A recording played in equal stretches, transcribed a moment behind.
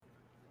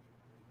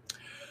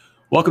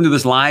Welcome to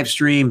this live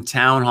stream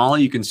town hall.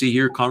 You can see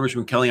here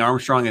Congressman Kelly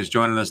Armstrong is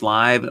joining us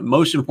live.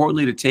 Most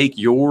importantly, to take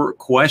your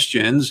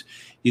questions.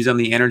 He's on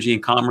the Energy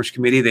and Commerce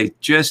Committee.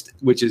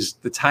 Which is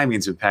the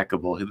timing's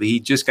impeccable.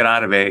 He just got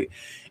out of a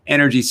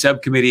energy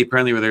subcommittee,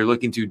 apparently, where they're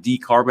looking to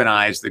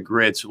decarbonize the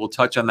grid. So we'll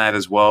touch on that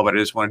as well. But I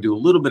just want to do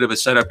a little bit of a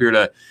setup here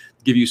to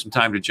give you some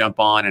time to jump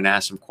on and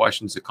ask some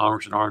questions to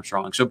Congressman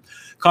Armstrong. So,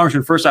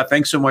 Congressman, first off,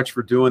 thanks so much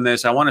for doing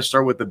this. I want to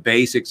start with the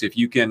basics, if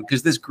you can,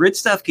 because this grid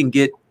stuff can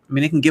get,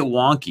 it can get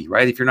wonky,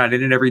 right? If you're not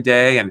in it every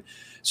day. And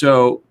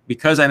so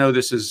because I know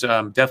this is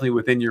definitely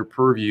within your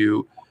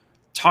purview,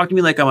 talk to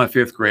me like I'm a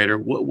fifth grader.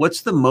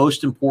 What's the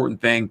most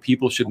important thing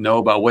people should know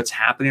about what's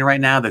happening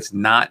right now that's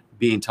not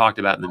being talked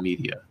about in the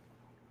media?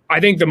 I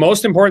think the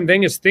most important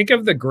thing is think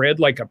of the grid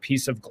like a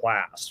piece of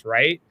glass,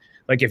 right?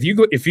 Like if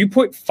you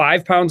put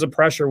 5 pounds of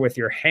pressure with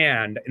your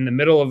hand in the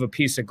middle of a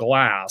piece of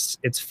glass,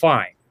 it's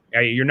fine.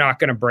 You're not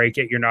going to break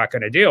it. You're not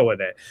going to deal with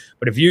it.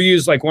 But if you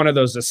use like one of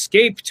those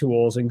escape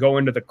tools and go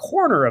into the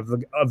corner of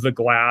the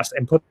glass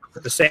and put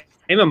the same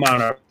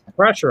amount of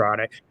pressure on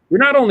it, you're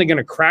not only going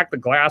to crack the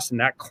glass in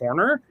that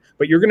corner,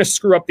 but you're going to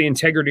screw up the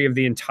integrity of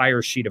the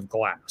entire sheet of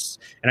glass.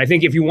 And I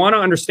think if you want to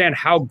understand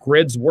how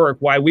grids work,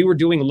 why we were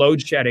doing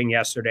load shedding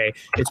yesterday,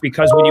 it's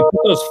because when you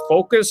put those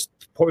focused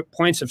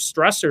points of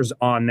stressors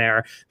on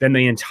there, then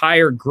the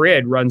entire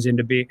grid runs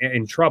into being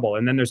in trouble.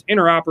 And then there's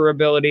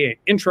interoperability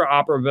and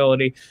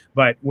intraoperability.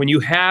 But when you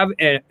have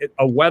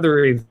a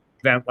weather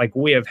event like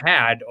we have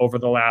had over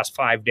the last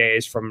 5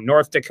 days from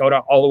North Dakota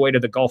all the way to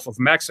the Gulf of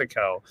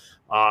Mexico,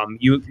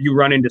 you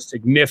run into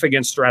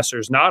significant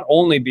stressors, not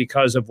only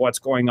because of what's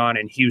going on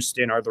in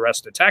Houston or the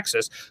rest of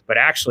Texas, but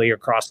actually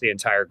across the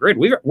entire grid.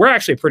 We're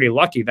actually pretty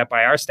lucky that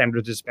by our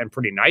standards, it's been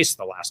pretty nice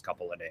the last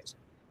couple of days.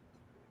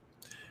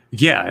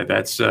 Yeah,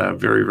 that's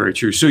very, very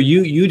true. So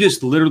you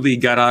just literally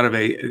got out of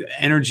a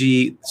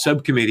energy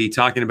subcommittee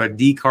talking about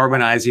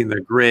decarbonizing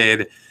the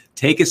grid.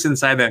 Take us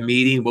inside that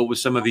meeting. What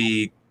was some of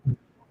the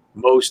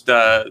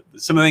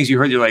things you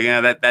heard? You're like,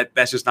 yeah,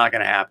 that's just not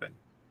going to happen.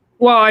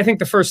 Well, I think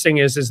the first thing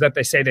is that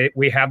they say that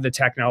we have the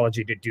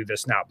technology to do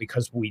this now,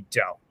 because we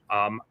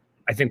don't.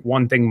 I think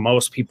one thing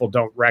most people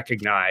don't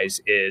recognize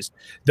is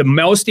the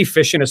most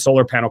efficient a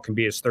solar panel can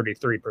be is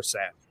 33%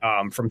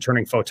 from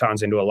turning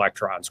photons into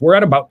electrons. We're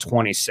at about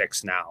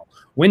 26 now.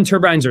 Wind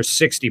turbines are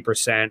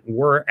 60%.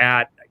 We're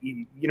at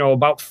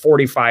about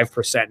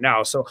 45%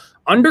 now. So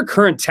under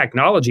current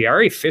technology,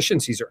 our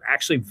efficiencies are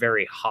actually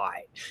very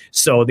high.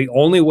 So the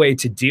only way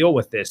to deal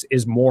with this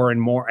is more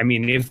and more.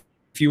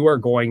 If you are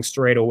going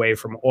straight away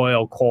from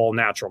oil, coal,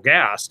 natural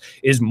gas,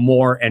 is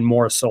more and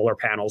more solar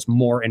panels,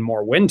 more and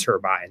more wind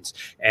turbines.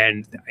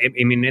 And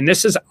and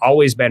this has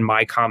always been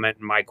my comment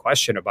and my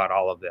question about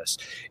all of this.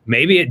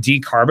 Maybe it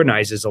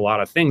decarbonizes a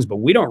lot of things, but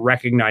we don't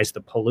recognize the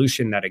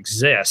pollution that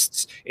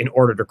exists in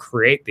order to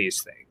create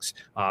these things.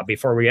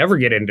 Before we ever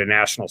get into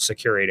national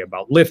security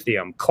about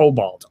lithium,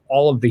 cobalt,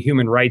 all of the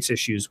human rights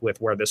issues with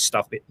where this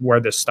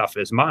stuff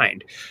is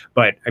mined.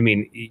 But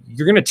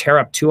you're going to tear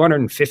up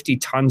 250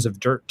 tons of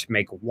dirt to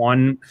make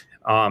one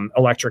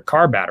electric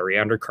car battery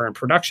under current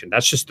production.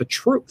 That's just the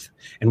truth.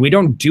 And we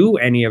don't do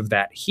any of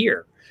that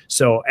here.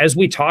 So as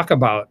we talk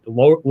about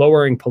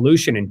lowering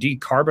pollution and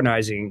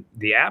decarbonizing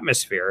the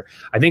atmosphere,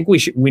 I think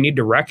we need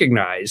to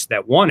recognize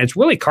that, one, it's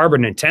really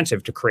carbon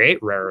intensive to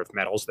create rare earth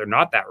metals. They're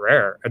not that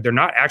rare. They're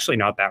not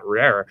that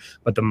rare,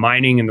 but the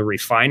mining and the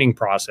refining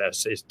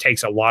process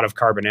takes a lot of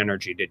carbon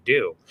energy to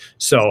do.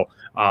 So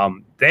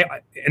and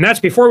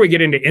that's before we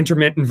get into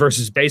intermittent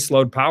versus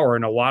baseload power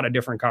and a lot of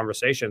different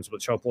conversations,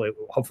 which hopefully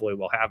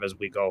we'll have as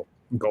we go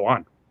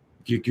on.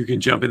 You can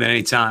jump in at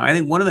any time. I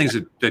think one of the things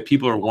that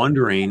people are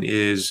wondering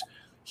is,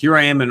 here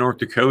I am in North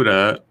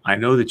Dakota. I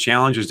know the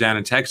challenge is down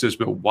in Texas,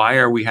 but why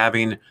are we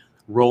having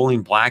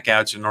rolling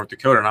blackouts in North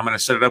Dakota? And I'm going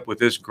to set it up with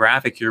this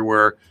graphic here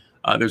where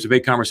there's a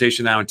big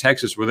conversation now in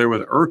Texas where they're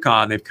with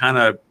ERCOT. They've kind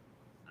of,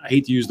 I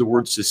hate to use the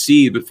word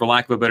secede, but for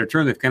lack of a better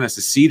term, they've kind of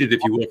seceded,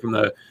 if you will, from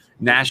the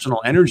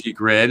national energy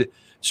grid.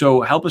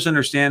 So help us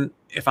understand,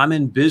 if I'm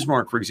in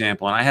Bismarck, for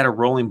example, and I had a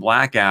rolling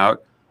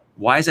blackout,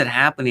 why is it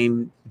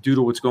happening due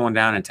to what's going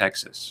down in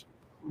Texas?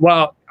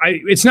 Well,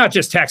 it's not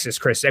just Texas,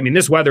 Chris.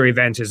 This weather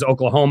event is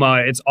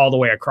Oklahoma. It's all the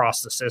way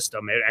across the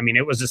system.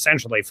 It was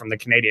essentially from the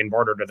Canadian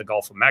border to the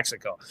Gulf of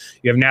Mexico.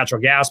 You have natural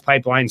gas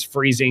pipelines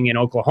freezing in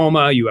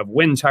Oklahoma. You have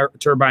wind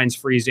turbines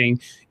freezing.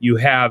 You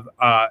have,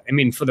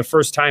 for the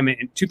first time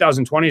in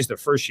 2020 is the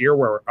first year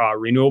where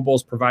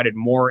renewables provided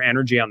more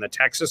energy on the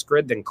Texas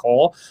grid than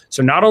coal.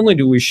 So not only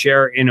do we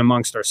share in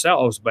amongst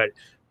ourselves, but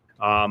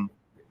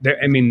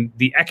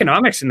the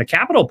economics and the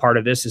capital part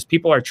of this is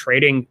people are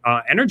trading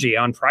energy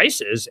on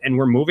prices, and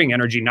we're moving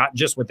energy not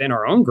just within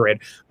our own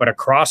grid, but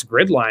across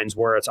grid lines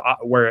where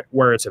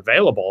it's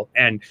available.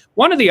 And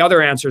one of the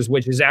other answers,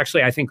 which is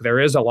actually, I think there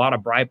is a lot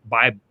of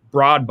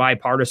broad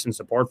bipartisan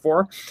support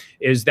for,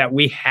 is that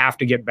we have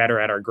to get better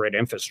at our grid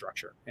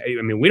infrastructure.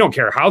 We don't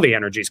care how the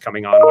energy is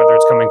coming on, whether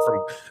it's coming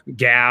from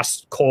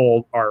gas,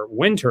 coal, or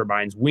wind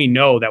turbines. We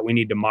know that we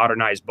need to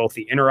modernize both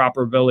the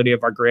interoperability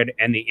of our grid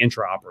and the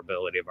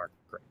intraoperability of our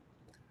grid.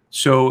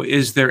 So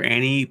is there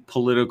any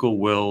political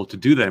will to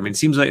do that? I mean,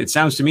 it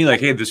sounds to me like,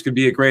 hey, this could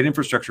be a great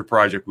infrastructure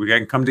project. We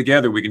can come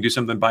together. We can do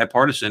something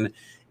bipartisan.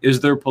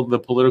 Is there the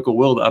political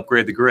will to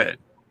upgrade the grid?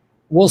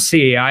 We'll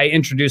see. I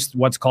introduced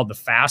what's called the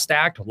FAST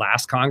Act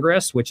last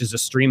Congress, which is a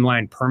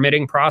streamlined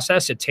permitting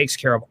process. It takes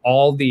care of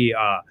all the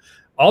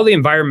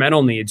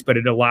environmental needs, but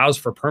it allows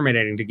for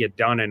permitting to get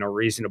done in a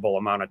reasonable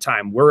amount of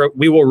time.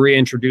 We will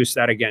reintroduce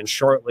that again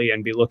shortly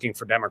and be looking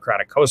for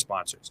Democratic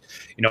co-sponsors.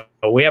 You know,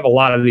 we have a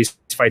lot of these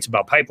fights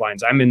about pipelines.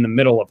 I'm in the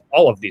middle of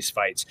all of these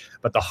fights,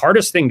 but the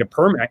hardest thing to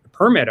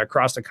permit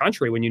across the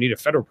country when you need a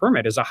federal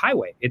permit is a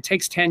highway. It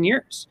takes 10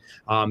 years.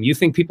 You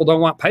think people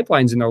don't want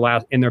pipelines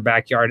in their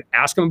backyard?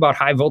 Ask them about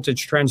high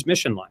voltage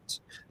transmission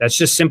lines. That's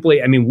just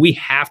simply, I mean, we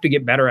have to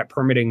get better at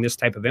permitting this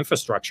type of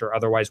infrastructure.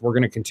 Otherwise, we're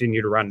going to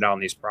continue to run down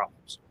these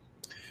problems.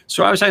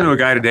 So I was talking to a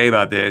guy today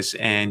about this,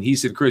 and he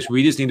said, Chris,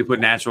 we just need to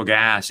put natural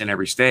gas in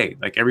every state.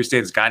 Like every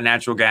state that's got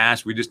natural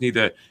gas, we just need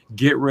to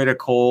get rid of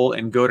coal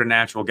and go to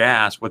natural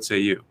gas. What say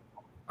you?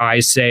 I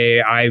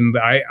say I'm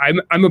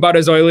about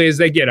as oily as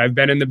they get. I've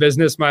been in the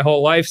business my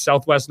whole life.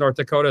 Southwest North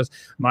Dakota is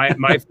my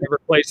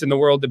favorite place in the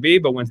world to be.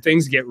 But when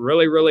things get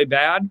really, really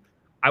bad,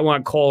 I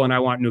want coal and I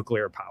want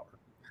nuclear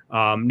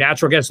power.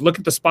 Natural gas, look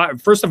at the spot.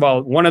 First of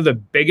all, one of the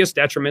biggest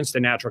detriments to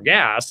natural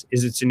gas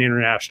is it's an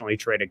internationally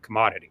traded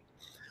commodity.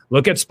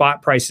 Look at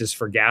spot prices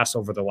for gas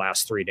over the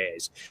last 3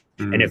 days.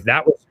 Mm-hmm. And if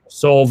that was the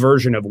sole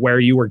version of where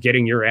you were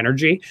getting your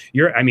energy,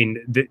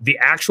 the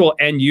actual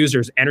end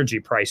user's energy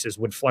prices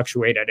would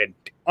fluctuate at an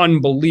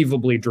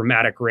unbelievably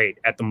dramatic rate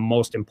at the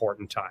most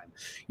important time.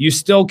 You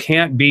still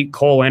can't beat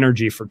coal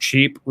energy for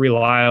cheap,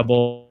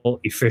 reliable,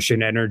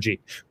 efficient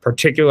energy,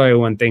 particularly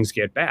when things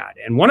get bad.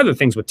 And one of the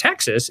things with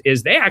Texas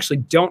is they actually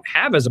don't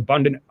have as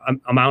abundant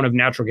amount of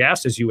natural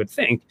gas as you would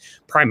think,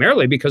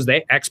 primarily because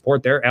they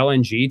export their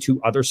LNG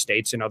to other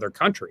states and other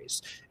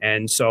countries.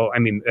 And so, I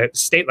mean, a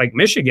state like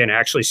Michigan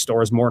actually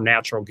stores more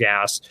natural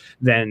gas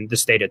than the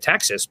state of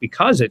Texas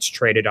because it's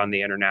traded on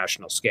the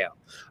international scale.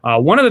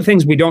 One of the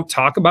things we don't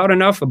talk about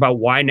enough about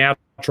why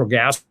natural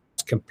gas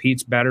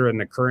competes better in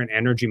the current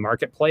energy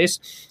marketplace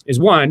is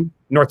one,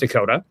 North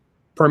Dakota,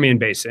 Permian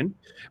Basin,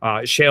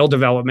 shale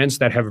developments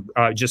that have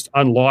just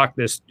unlocked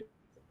this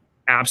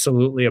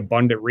absolutely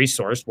abundant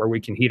resource where we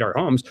can heat our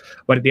homes.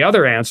 But the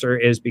other answer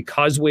is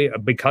because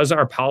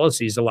our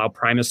policies allow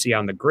primacy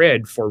on the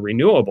grid for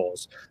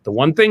renewables, the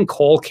one thing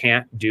coal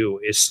can't do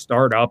is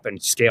start up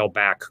and scale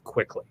back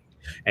quickly.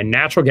 And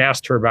natural gas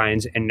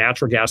turbines and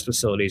natural gas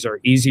facilities are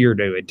easier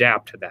to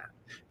adapt to that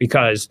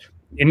because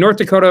in North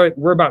Dakota,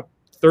 we're about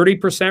 30%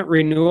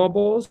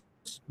 renewables,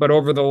 but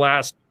over the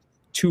last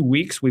 2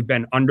 weeks, we've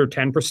been under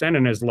 10%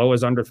 and as low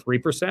as under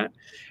 3%.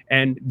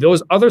 And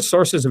those other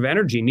sources of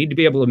energy need to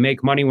be able to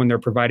make money when they're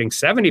providing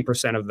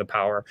 70% of the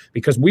power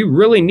because we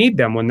really need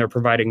them when they're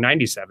providing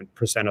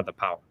 97% of the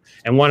power.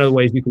 And one of the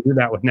ways you can do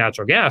that with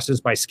natural gas is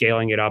by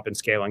scaling it up and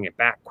scaling it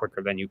back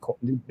quicker than you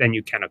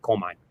can a coal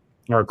mine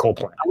or a coal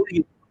plant. I want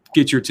to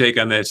get your take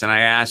on this. And I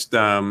asked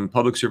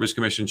Public Service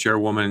Commission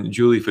Chairwoman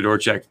Julie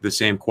Fedorchak the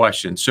same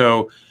question.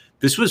 So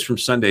this was from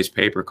Sunday's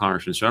paper,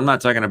 Congressman. So I'm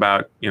not talking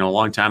about, a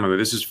long time ago.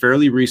 This is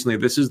fairly recently.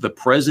 This is the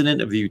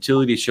president of the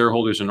utility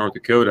shareholders in North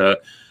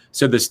Dakota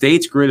said the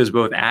state's grid is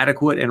both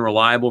adequate and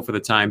reliable for the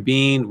time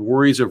being.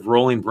 Worries of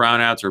rolling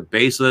brownouts are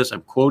baseless.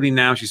 I'm quoting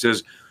now. She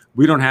says,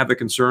 we don't have the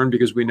concern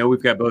because we know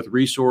we've got both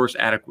resource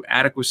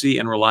adequacy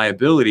and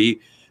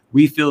reliability.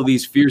 We feel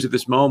these fears at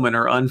this moment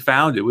are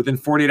unfounded. Within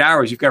 48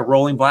 hours, you've got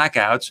rolling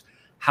blackouts.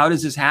 How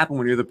does this happen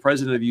when you're the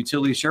president of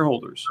utility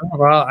shareholders?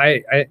 Well,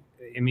 I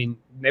mean,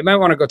 they might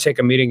want to go take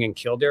a meeting in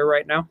Killdeer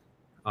right now.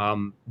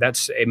 And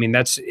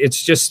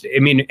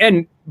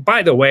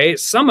by the way,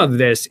 some of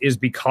this is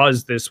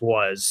because this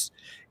was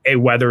a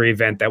weather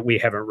event that we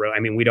haven't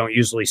really, we don't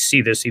usually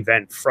see this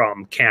event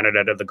from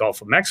Canada to the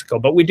Gulf of Mexico,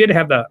 but we did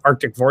have the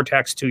Arctic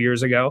vortex 2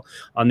 years ago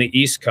on the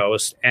East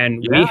Coast.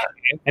 And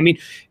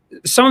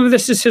some of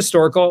this is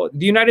historical.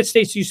 The United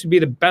States used to be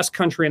the best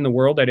country in the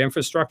world at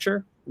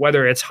infrastructure,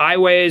 whether it's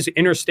highways,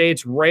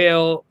 interstates,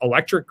 rail,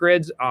 electric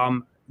grids,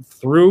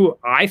 through,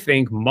 I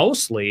think,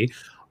 mostly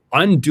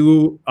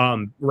undue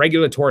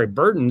regulatory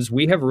burdens.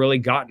 We have really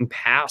gotten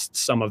past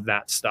some of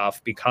that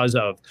stuff because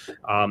of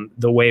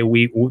the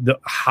way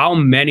how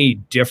many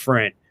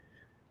different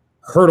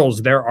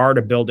hurdles there are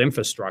to build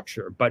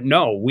infrastructure. But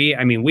no, we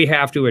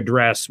have to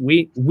address,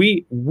 we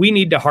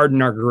need to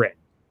harden our grid,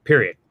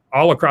 period,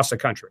 all across the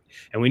country.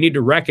 And we need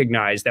to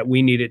recognize that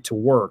we need it to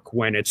work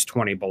when it's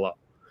 20 below.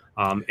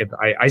 If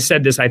I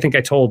said this, I think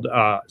I told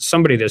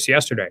somebody this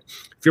yesterday.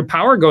 If your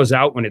power goes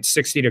out when it's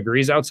 60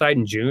 degrees outside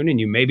in June and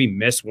you maybe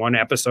miss one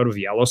episode of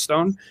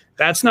Yellowstone,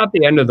 that's not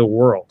the end of the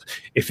world.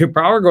 If your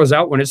power goes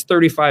out when it's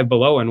 35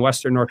 below in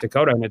Western North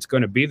Dakota and it's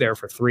going to be there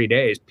for 3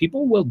 days,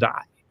 people will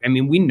die.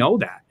 We know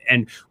that,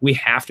 and we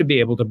have to be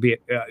able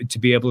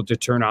to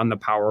turn on the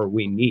power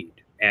we need.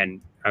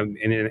 And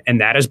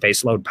that is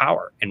baseload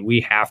power. And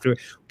we have to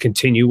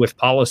continue with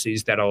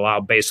policies that allow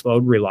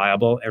baseload,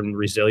 reliable, and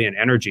resilient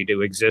energy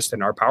to exist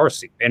in our power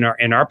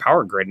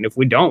power grid. And if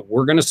we don't,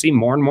 we're going to see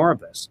more and more of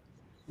this.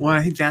 Well,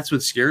 I think that's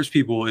what scares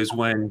people is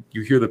when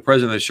you hear the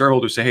president of the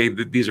shareholders say, hey,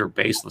 these are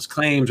baseless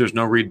claims. There's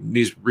no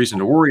reason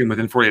to worry. And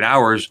within 48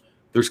 hours,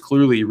 there's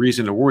clearly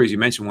reason to worry, as you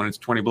mentioned, when it's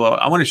 20 below.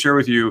 I want to share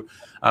with you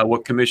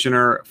what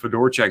Commissioner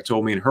Fedorchak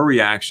told me in her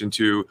reaction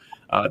to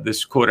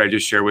this quote I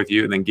just shared with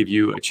you, and then give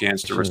you a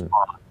chance to respond.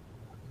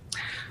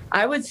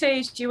 I would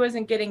say she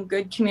wasn't getting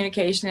good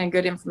communication and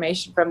good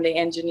information from the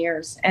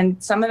engineers.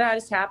 And some of that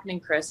is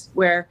happening, Chris,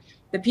 where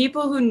the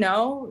people who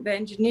know, the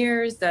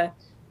engineers, the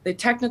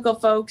technical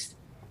folks,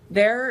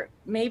 they're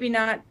maybe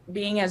not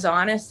being as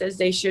honest as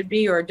they should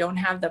be, or don't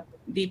have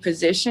the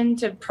position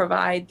to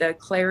provide the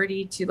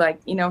clarity to,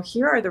 like, you know,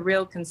 here are the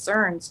real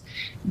concerns.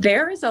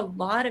 There is a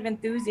lot of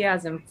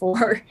enthusiasm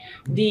for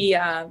the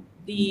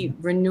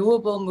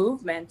renewable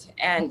movement.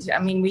 And I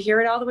mean, we hear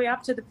it all the way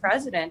up to the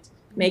president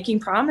making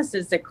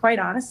promises that quite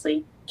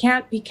honestly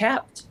can't be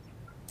kept.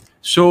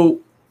 So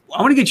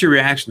I want to get your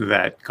reaction to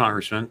that,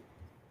 Congressman.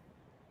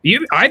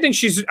 I think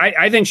she's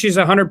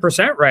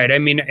 100% right. I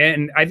mean,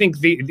 and I think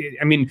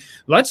I mean,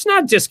 let's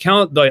not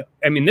discount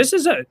this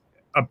is a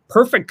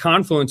perfect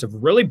confluence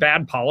of really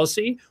bad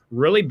policy,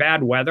 really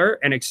bad weather,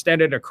 and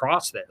extended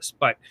across this.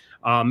 But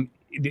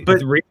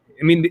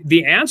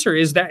the answer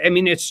is that, I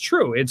mean, it's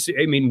true.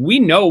 We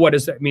know what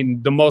is,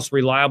 the most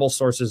reliable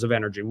sources of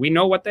energy. We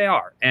know what they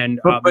are. And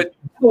but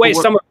the way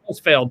some of those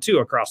failed too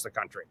across the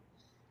country.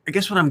 I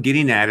guess what I'm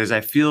getting at is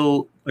I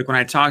feel like when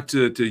I talk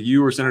to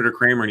you or Senator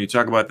Kramer, and you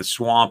talk about the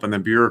swamp and the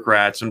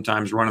bureaucrats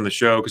sometimes running the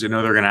show because they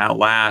know they're going to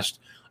outlast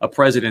a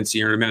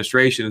presidency or an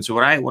administration. And so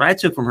what I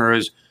took from her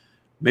is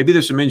maybe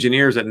there's some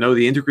engineers that know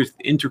the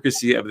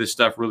intricacy of this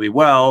stuff really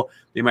well.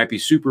 They might be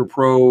super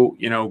pro,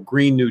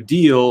 Green New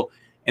Deal,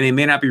 and they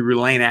may not be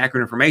relaying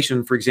accurate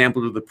information, for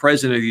example, to the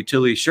president of the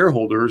utility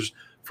shareholders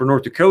for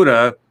North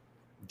Dakota.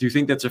 Do you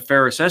think that's a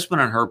fair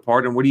assessment on her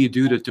part? And what do you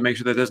do to make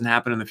sure that doesn't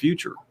happen in the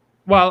future?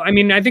 Well, I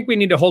mean, I think we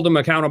need to hold them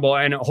accountable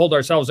and hold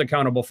ourselves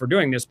accountable for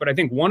doing this. But I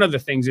think one of the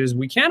things is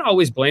we can't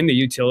always blame the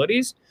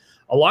utilities.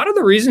 A lot of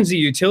the reasons the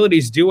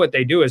utilities do what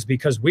they do is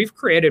because we've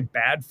created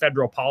bad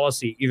federal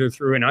policy, either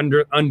through an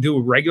undue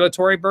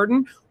regulatory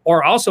burden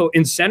or also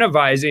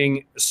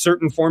incentivizing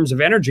certain forms of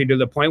energy to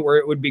the point where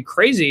it would be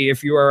crazy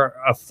if you are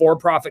a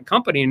for-profit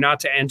company not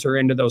to enter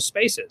into those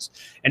spaces.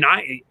 And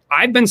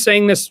I've been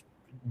saying this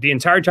the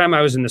entire time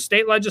I was in the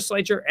state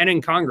legislature and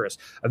in Congress.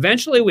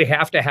 Eventually, we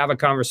have to have a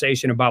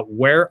conversation about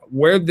where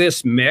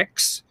this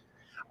mix,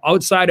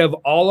 outside of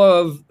all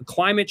of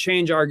climate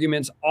change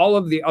arguments, all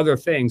of the other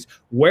things,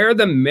 where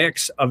the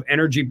mix of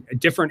energy,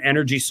 different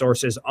energy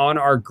sources on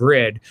our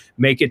grid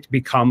make it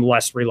become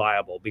less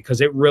reliable,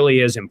 because it really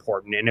is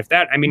important. And if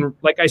that,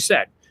 like I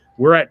said,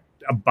 we're at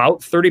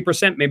about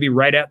 30%, maybe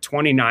right at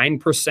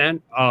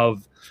 29%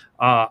 of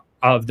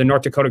the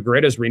North Dakota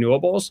grid is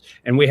renewables.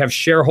 And we have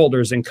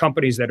shareholders and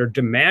companies that are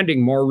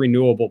demanding more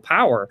renewable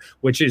power,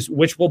 which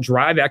will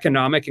drive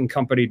economic and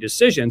company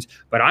decisions.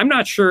 But I'm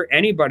not sure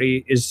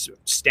anybody is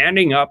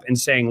standing up and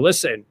saying,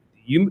 listen,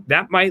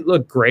 that might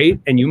look great,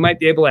 and you might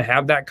be able to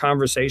have that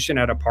conversation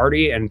at a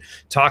party and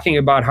talking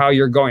about how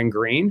you're going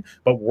green,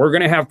 but we're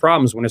going to have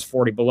problems when it's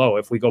 40 below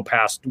if we go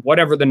past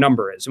whatever the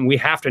number is. And we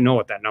have to know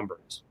what that number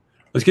is.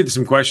 Let's get to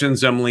some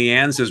questions.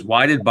 Leanne says,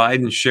 why did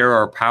Biden share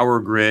our power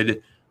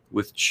grid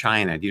with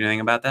China? Do you know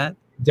anything about that?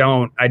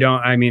 I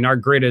don't. Our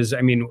grid is,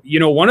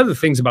 one of the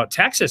things about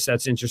Texas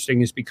that's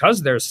interesting is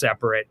because they're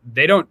separate,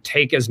 they don't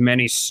take as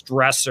many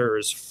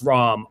stressors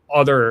from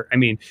other,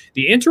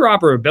 the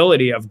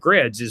interoperability of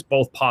grids is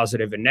both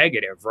positive and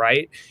negative,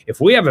 right?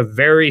 If we have a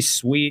very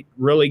sweet,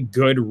 really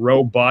good,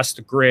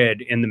 robust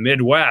grid in the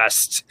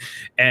Midwest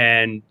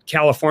and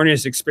California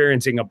is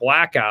experiencing a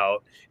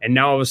blackout, and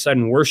now all of a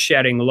sudden we're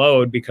shedding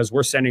load because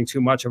we're sending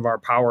too much of our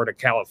power to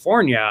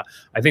California,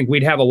 I think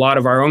we'd have a lot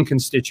of our own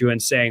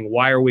constituents saying,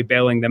 why are we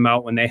bailing them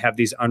out when they have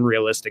these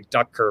unrealistic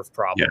duck curve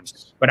problems?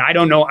 Yes. But I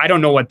don't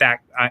know what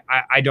that,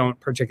 I don't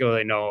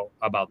particularly know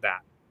about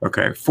that.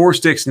 Okay. Four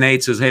Sticks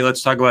Nate says, hey,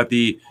 let's talk about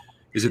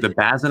is it the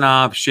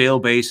Bazanov Shale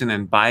Basin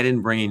and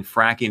Biden bringing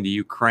fracking to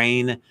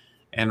Ukraine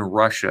and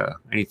Russia?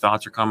 Any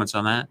thoughts or comments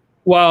on that?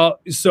 Well,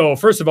 so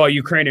first of all,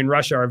 Ukraine and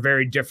Russia are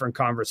very different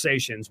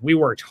conversations. We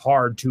worked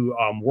hard to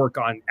work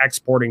on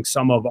exporting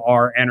some of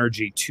our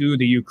energy to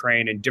the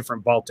Ukraine and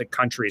different Baltic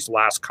countries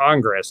last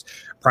Congress,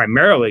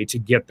 primarily to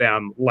get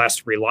them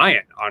less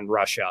reliant on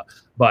Russia.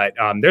 But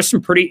there's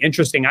some pretty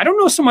interesting, I don't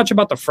know so much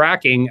about the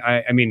fracking.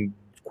 I mean,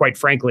 quite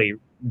frankly,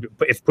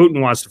 if Putin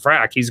wants to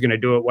frack, he's going to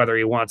do it whether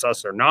he wants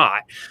us or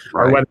not,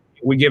 right, or whether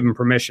we give him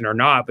permission or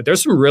not. But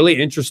there's some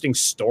really interesting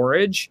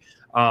storage,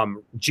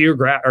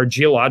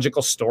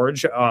 geological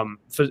storage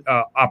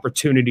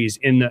opportunities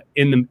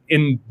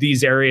in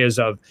these areas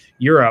of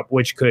Europe,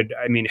 which could,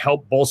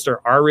 help bolster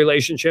our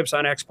relationships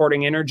on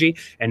exporting energy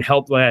and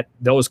help let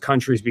those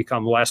countries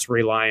become less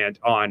reliant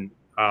on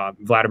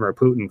Vladimir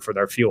Putin for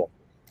their fuel.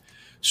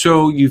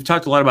 So you've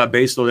talked a lot about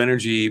baseload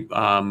energy.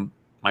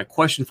 My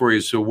question for you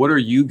is, so what are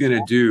you going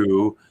to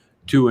do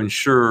to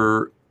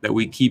ensure that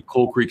we keep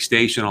Coal Creek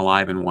Station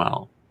alive and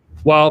well?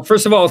 Well,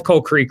 first of all, with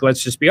Coal Creek,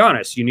 let's just be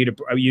honest. You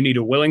need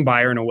a willing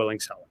buyer and a willing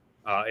seller.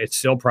 It's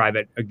still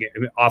private. Again,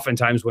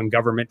 oftentimes when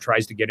government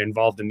tries to get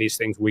involved in these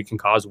things, we can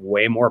cause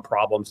way more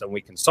problems than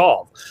we can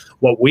solve.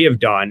 What we have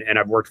done, and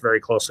I've worked very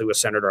closely with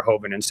Senator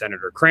Hoeven and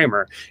Senator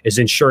Kramer, is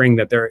ensuring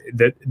that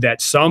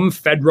that some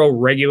federal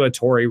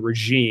regulatory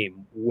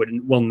regime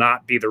will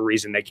not be the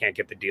reason they can't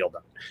get the deal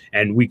done.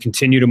 And we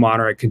continue to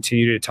monitor it,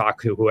 continue to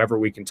talk to whoever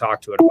we can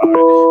talk to about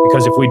it.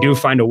 Because if we do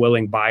find a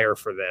willing buyer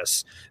for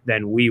this,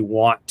 then we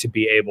want to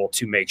be able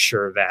to make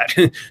sure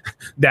that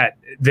that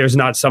there's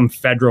not some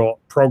federal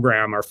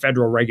program or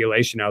federal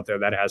regulation out there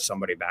that has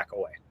somebody back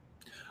away.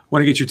 I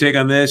want to get your take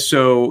on this.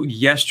 So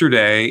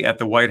yesterday at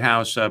the White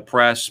House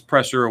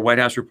presser, a White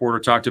House reporter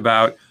talked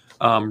about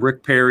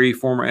Rick Perry,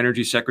 former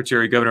energy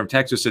secretary, governor of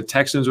Texas, said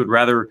Texans would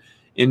rather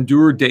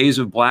endure days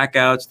of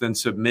blackouts than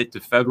submit to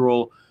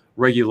federal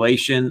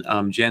regulation.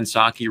 Jen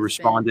Psaki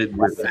responded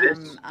with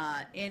this,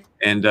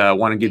 and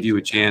want to give you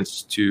a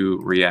chance to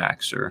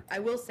react, sir. I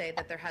will say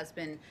that there has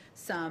been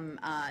some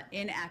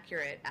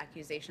inaccurate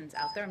accusations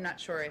out there. I'm not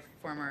sure if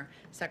former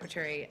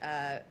Secretary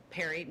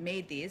Perry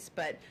made these,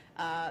 but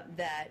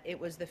that it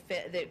was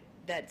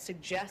that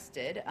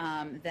suggested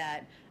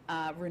that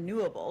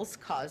renewables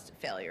caused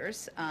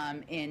failures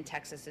in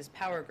Texas's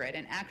power grid.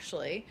 And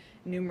actually,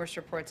 numerous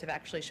reports have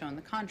actually shown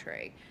the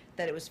contrary,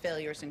 that it was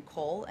failures in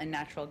coal and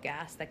natural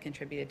gas that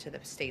contributed to the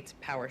state's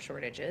power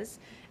shortages.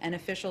 And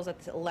officials at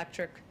the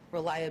Electric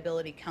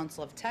Reliability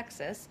Council of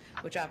Texas,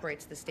 which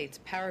operates the state's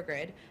power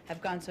grid, have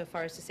gone so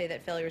far as to say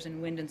that failures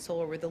in wind and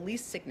solar were the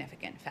least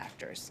significant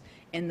factors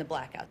in the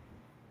blackout.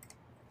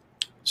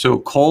 So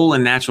coal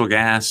and natural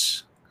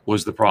gas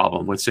was the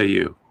problem. What say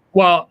you?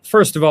 Well,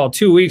 first of all,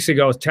 2 weeks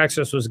ago,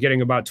 Texas was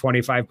getting about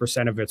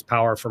 25% of its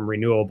power from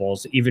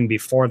renewables. Even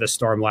before the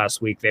storm last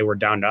week, they were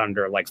down to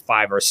under like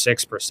 5 or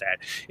 6%.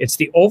 It's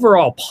the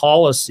overall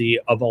policy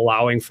of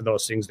allowing for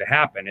those things to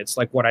happen. It's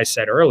like what I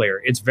said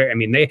earlier. It's very, I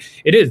mean,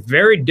 it is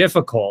very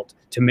difficult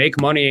to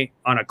make money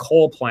on a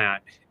coal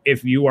plant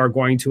if you are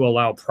going to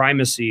allow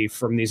primacy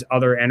from these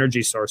other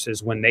energy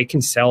sources when they can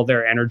sell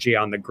their energy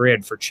on the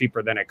grid for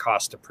cheaper than it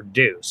costs to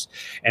produce.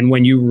 And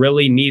when you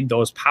really need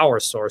those power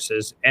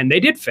sources, and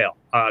they did fail.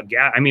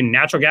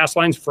 Natural gas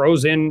lines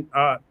froze in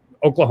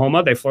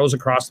Oklahoma. They froze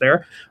across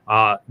there.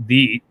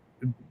 The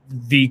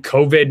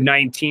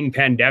COVID-19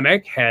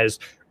 pandemic has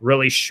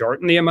really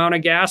shortened the amount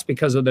of gas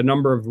because of the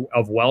number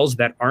of wells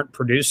that aren't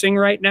producing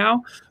right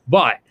now.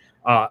 But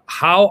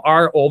how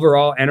our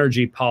overall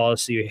energy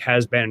policy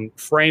has been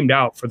framed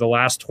out for the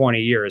last 20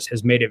 years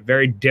has made it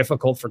very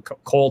difficult for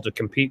coal to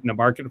compete in the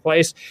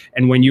marketplace.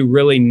 And when you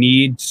really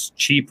need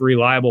cheap,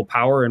 reliable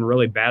power in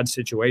really bad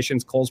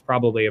situations, coal's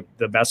probably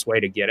the best way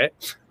to get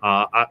it.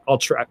 I'll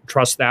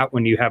trust that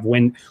when you have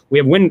wind. We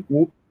have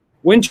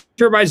wind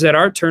turbines that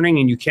aren't turning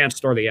and you can't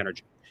store the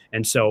energy.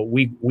 And so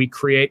we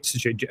create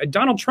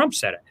Donald Trump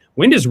said it.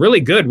 Wind is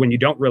really good when you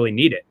don't really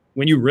need it.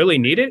 When you really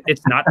need it,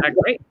 it's not that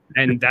great.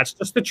 And that's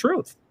just the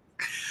truth.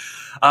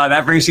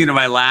 That brings me to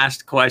my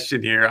last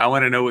question here. I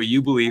want to know what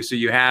you believe. So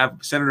you have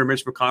Senator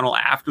Mitch McConnell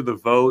after the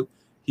vote.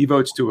 He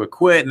votes to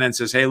acquit and then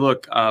says, hey,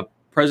 look,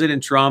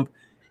 President Trump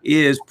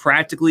is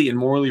practically and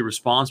morally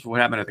responsible for what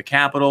happened at the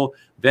Capitol.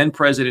 Then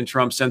President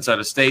Trump sends out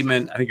a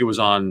statement. I think it was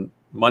on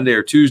Monday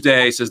or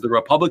Tuesday. Says the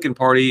Republican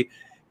Party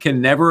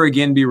can never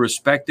again be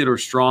respected or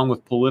strong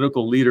with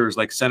political leaders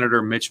like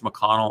Senator Mitch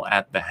McConnell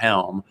at the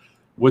helm.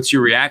 What's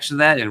your reaction to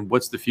that, and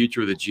what's the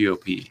future of the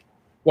GOP?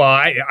 Well,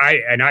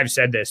 I've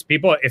said this.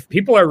 If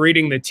people are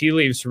reading the tea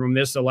leaves from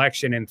this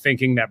election and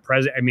thinking that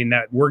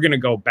that we're going to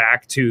go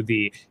back to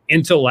the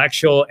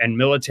intellectual and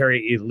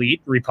military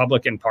elite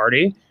Republican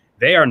Party,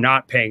 they are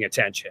not paying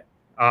attention.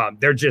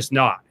 They're just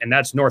not, and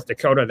that's North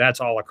Dakota.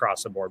 That's all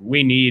across the board.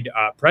 We need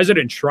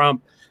President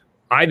Trump.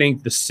 I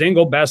think the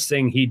single best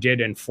thing he did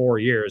in 4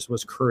 years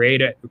was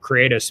create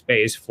a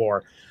space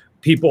for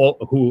people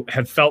who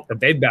have felt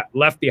that they've got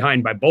left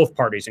behind by both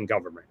parties in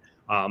government.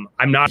 I'm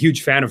not a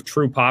huge fan of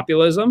true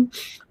populism,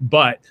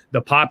 but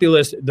the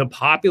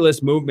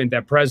populist movement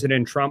that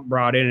President Trump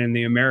brought in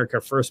the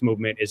America First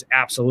movement is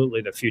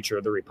absolutely the future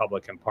of the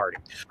Republican Party.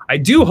 I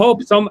do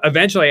hope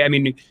eventually,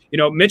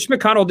 Mitch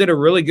McConnell did a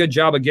really good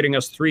job of getting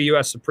us 3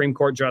 U.S. Supreme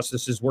Court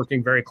justices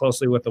working very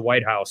closely with the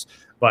White House.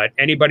 But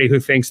anybody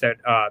who thinks that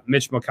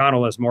Mitch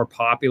McConnell is more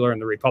popular in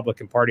the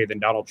Republican Party than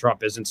Donald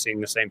Trump isn't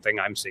seeing the same thing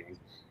I'm seeing.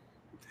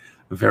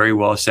 Very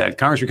well said.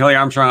 Congressman Kelly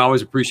Armstrong, I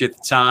always appreciate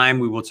the time.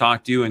 We will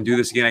talk to you and do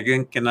this again, I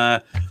think, in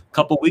a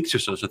couple of weeks or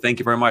so. So thank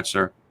you very much,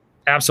 sir.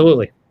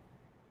 Absolutely.